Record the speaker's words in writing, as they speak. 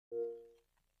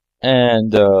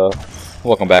And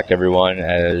welcome back, everyone.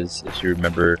 As if you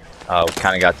remember, we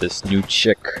kind of got this new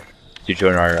chick to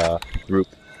join our group,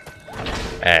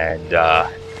 and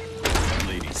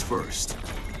ladies first.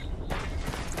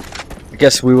 I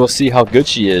guess we will see how good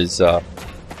she is.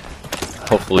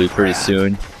 Hopefully, pretty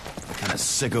soon. What kind of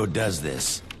sicko does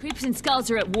this? Creeps and skulls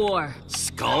are at war.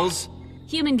 Skulls?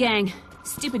 Human gang.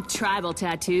 Stupid tribal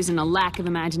tattoos and a lack of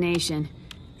imagination.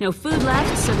 No food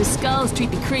left, so the skulls treat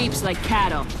the creeps like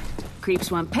cattle.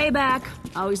 Creeps want payback,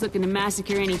 always looking to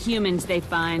massacre any humans they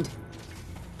find.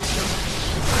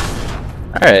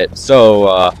 Alright,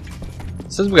 so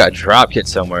since we got a drop kit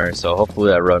somewhere, so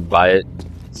hopefully I run by it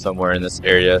somewhere in this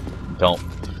area. Don't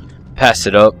pass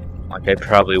it up like I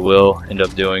probably will end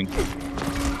up doing.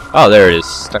 Oh, there it is,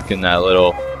 stuck in that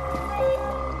little,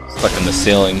 stuck in the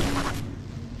ceiling.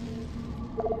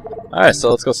 Alright, so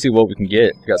let's go see what we can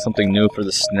get. We got something new for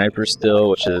the sniper still,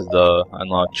 which is the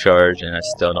unlocked charge, and I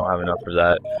still don't have enough for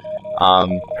that.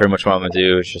 Pretty much what I'm going to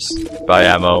do is just buy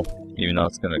ammo, even though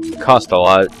it's going to cost a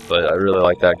lot, but I really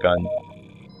like that gun.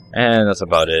 And that's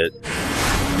about it.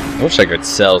 I wish I could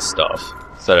sell stuff,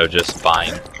 instead of just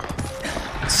buying.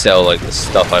 Sell like the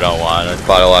stuff I don't want. I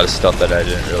bought a lot of stuff that I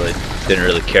didn't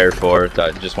really care for,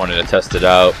 that I just wanted to test it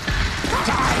out.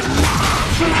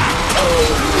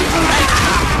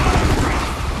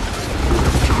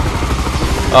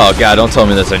 Oh god, don't tell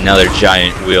me there's another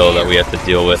giant wheel that we have to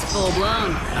deal with. Full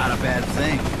blown. Not a bad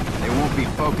thing. They won't be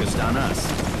focused on us.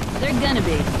 They're gonna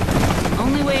be.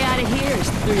 Only way out of here is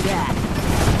through that.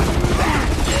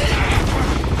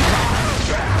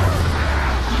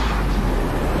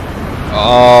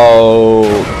 Oh,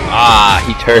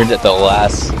 he turned at the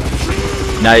last,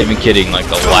 not even kidding, like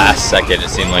the last second it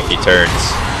seemed like he turns.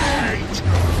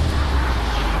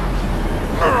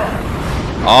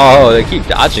 Oh, they keep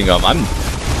dodging them.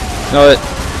 You know what?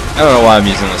 I don't know why I'm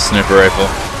using the sniper rifle.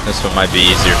 This one might be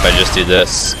easier if I just do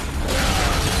this.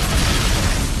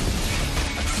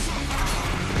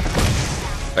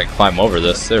 If I can climb over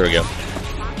this, there we go.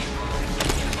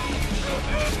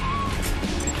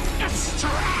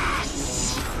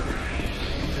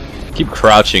 Keep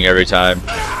crouching every time.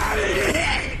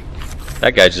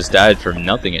 That guy just died from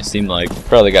nothing, it seemed like.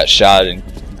 Probably got shot and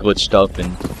glitched up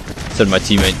and said my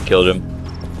teammate killed him.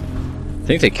 I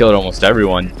think they killed almost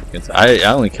everyone. I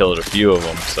only killed a few of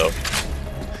them, so.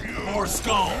 More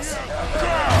skulls.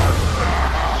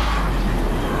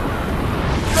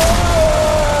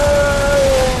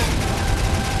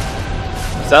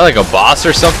 Is that like a boss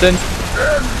or something?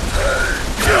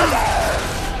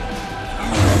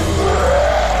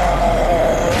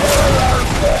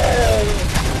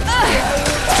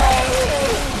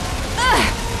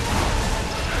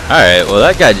 Alright, well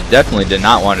that guy definitely did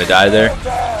not want to die there.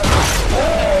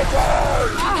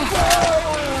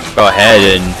 Go ahead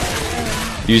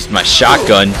and use my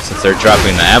shotgun since they're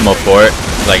dropping the ammo for it,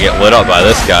 because I get lit up by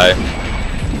this guy.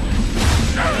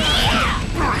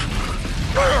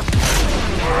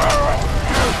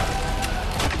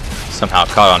 Somehow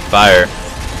caught on fire.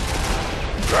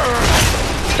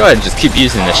 Go ahead and just keep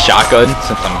using the shotgun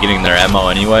since I'm getting their ammo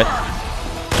anyway.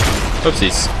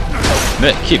 Oopsies.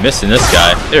 Keep missing this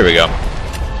guy. There we go.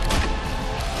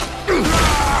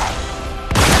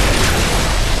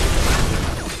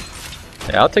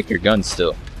 Yeah, I'll take your gun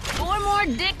still. 4 more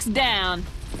dicks down.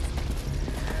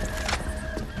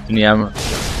 Any ammo?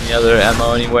 Any other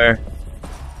ammo anywhere?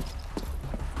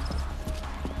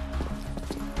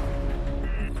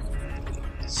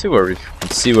 Let's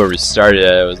see where we started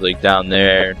at. It was like down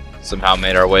there. Somehow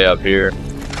made our way up here.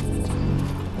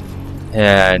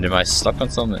 And am I stuck on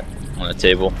something? On the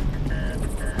table.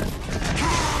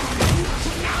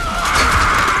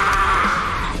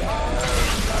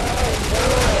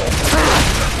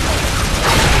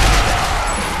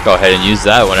 Go ahead and use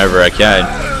that whenever I can.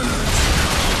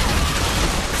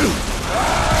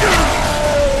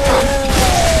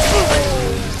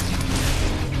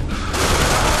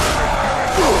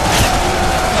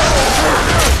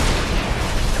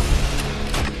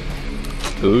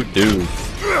 Ooh, dude.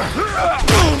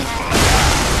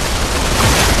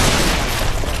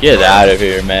 Get out of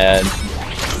here, man.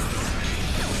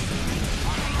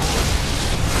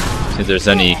 See if there's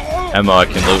any ammo I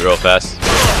can loot real fast.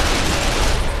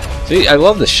 See, I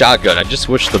love the shotgun. I just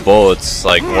wish the bullets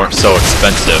like weren't so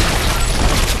expensive.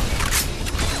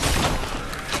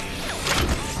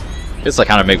 Guess I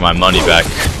kind of make my money back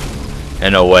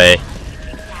in a way.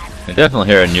 I can definitely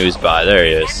hear a news buy. There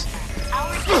he is.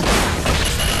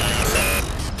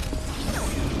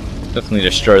 Definitely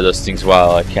destroy those things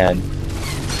while I can.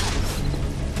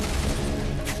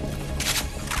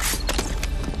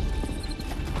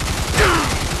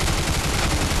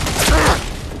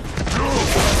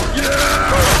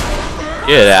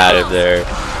 Get out of there.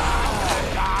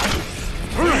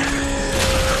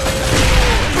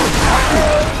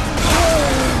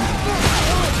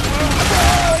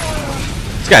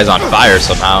 This guy's on fire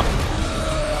somehow.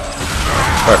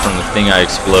 Apart from the thing I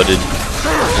exploded.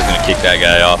 I'm just gonna kick that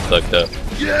guy off like the.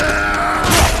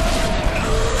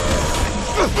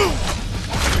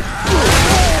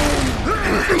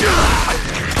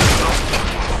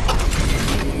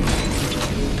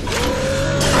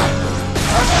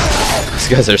 These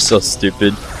guys are so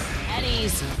stupid.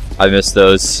 I miss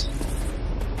those.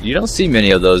 You don't see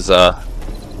many of those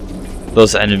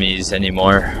enemies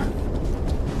anymore.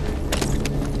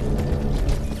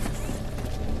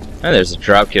 And there's a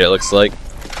drop kit, it looks like.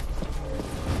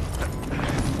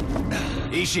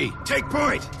 Ishi, take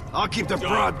point! I'll keep the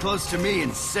broad close to me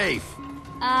and safe.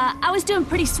 I was doing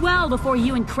pretty swell before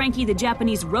you and Cranky the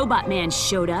Japanese robot man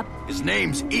showed up. His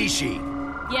name's Ishi.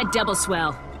 Yeah, double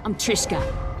swell. I'm Trishka.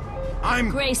 I'm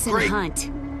Grayson Hunt.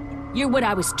 You're what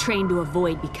I was trained to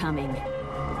avoid becoming.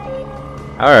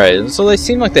 Alright, so they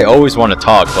seem like they always want to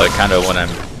talk, like kind of when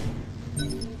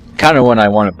I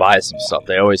want to buy some stuff,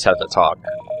 they always have to talk.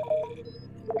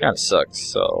 Kind of sucks,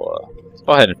 so let's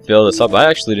go ahead and fill this up. I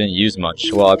actually didn't use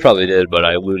much. Well, I probably did, but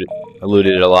I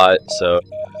looted it a lot, so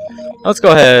let's go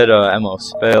ahead, ammo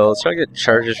spell. Let's try to get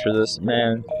charges for this,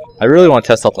 man. I really want to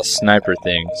test out the sniper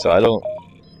thing, so I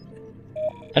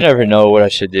never know what I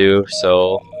should do,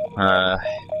 so I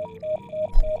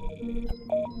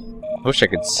wish I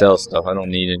could sell stuff. I don't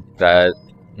need that.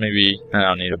 Maybe I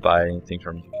don't need to buy anything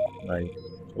from my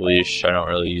leash. I don't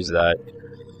really use that.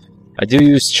 I do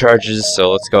use charges,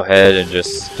 so let's go ahead and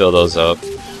just fill those up.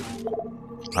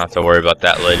 I'll have to worry about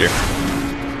that later.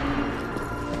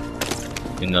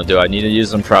 You know, do I need to use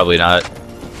them? Probably not.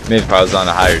 Maybe if I was on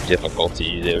a higher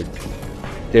difficulty, they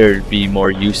would be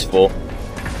more useful.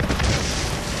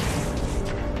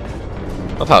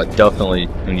 I love how it definitely,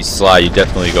 when you slide, you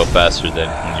definitely go faster than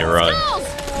when you run.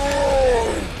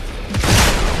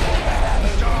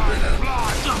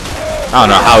 I don't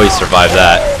know how he survived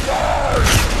that.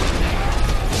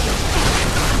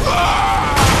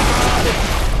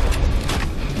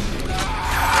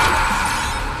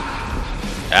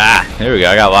 Ah, there we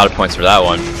go. I got a lot of points for that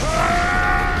one.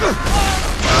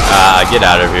 Ah, get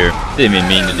out of here. Didn't even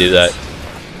mean to do that.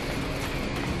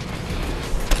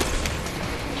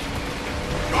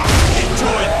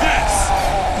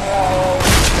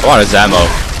 I want his ammo.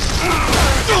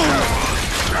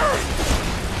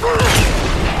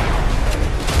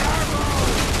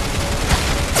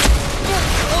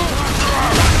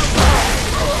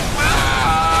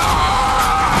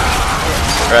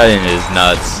 Right in his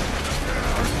nuts.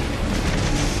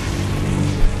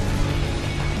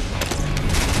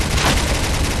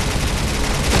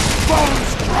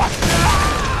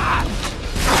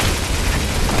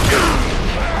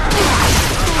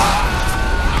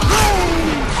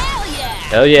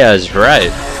 Hell yeah, is right.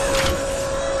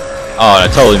 Oh, and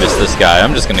I totally missed this guy.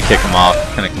 I'm just gonna kick him off.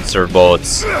 Kind of conserve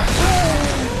bullets.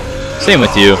 Same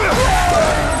with you.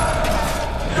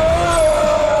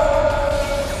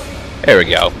 There we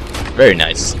go. Very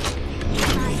nice. Just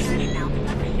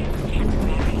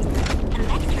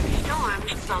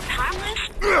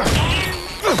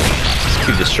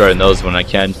keep destroying those when I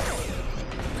can.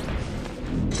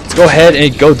 Let's go ahead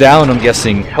and go down, I'm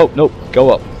guessing. Oh, nope, go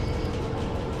up.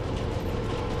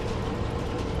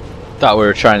 Thought we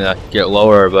were trying to get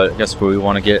lower, but I guess where we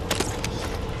want to get.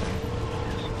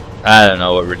 I don't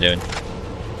know what we're doing.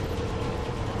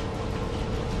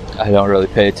 I don't really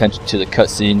pay attention to the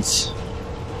cutscenes.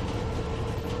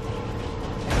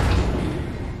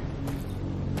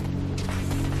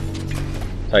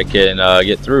 I can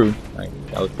get through.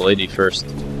 I'll with the lady first.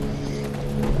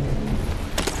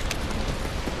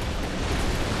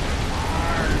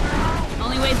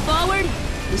 Only way forward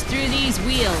is through these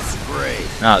wheels. Great.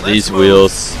 Not these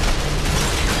wheels.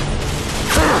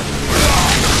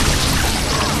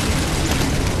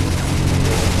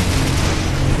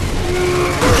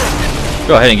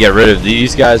 Go ahead and get rid of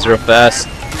these guys real fast.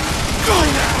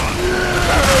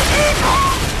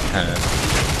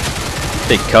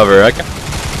 Take cover. I'm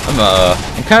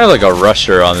kind of like a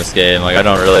rusher on this game. Like I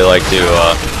don't really like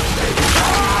to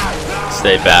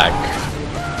stay back.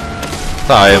 That's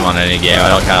how I am on any game. I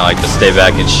don't kind of like to stay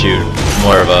back and shoot. I'm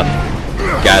more of a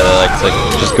guy that likes to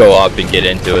like, just go up and get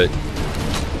into it.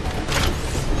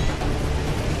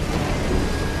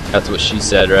 That's what she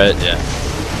said, right? Yeah.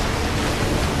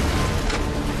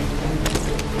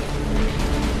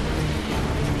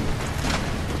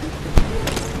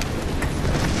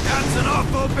 That's an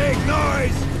awful big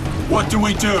noise! What do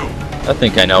we do? I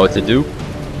think I know what to do.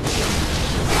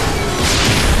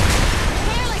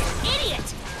 Careless idiot!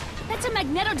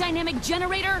 dynamic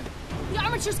generator? The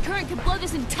armature's current could blow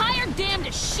this entire dam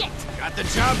to shit! Got the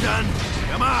job done.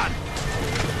 Come on.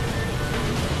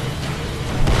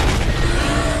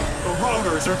 The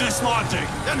rotors are dislodging.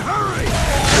 Then hurry!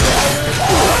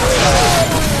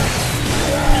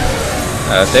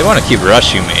 If they want to keep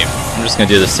rushing me, I'm just going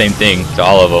to do the same thing to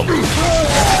all of them.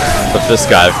 But this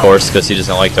guy, of course, because he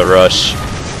doesn't like to rush.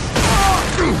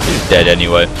 He's dead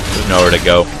anyway. There's nowhere to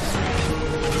go.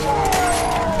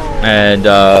 And,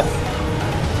 I'm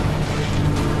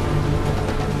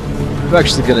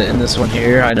actually going to end this one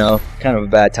here. I know, kind of a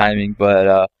bad timing,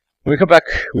 but when we come back,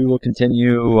 we will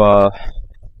continue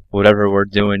whatever we're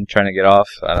doing, trying to get off.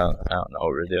 I don't know what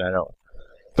we're doing. I don't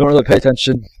really pay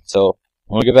attention. So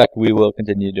when we get back, we will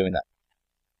continue doing that.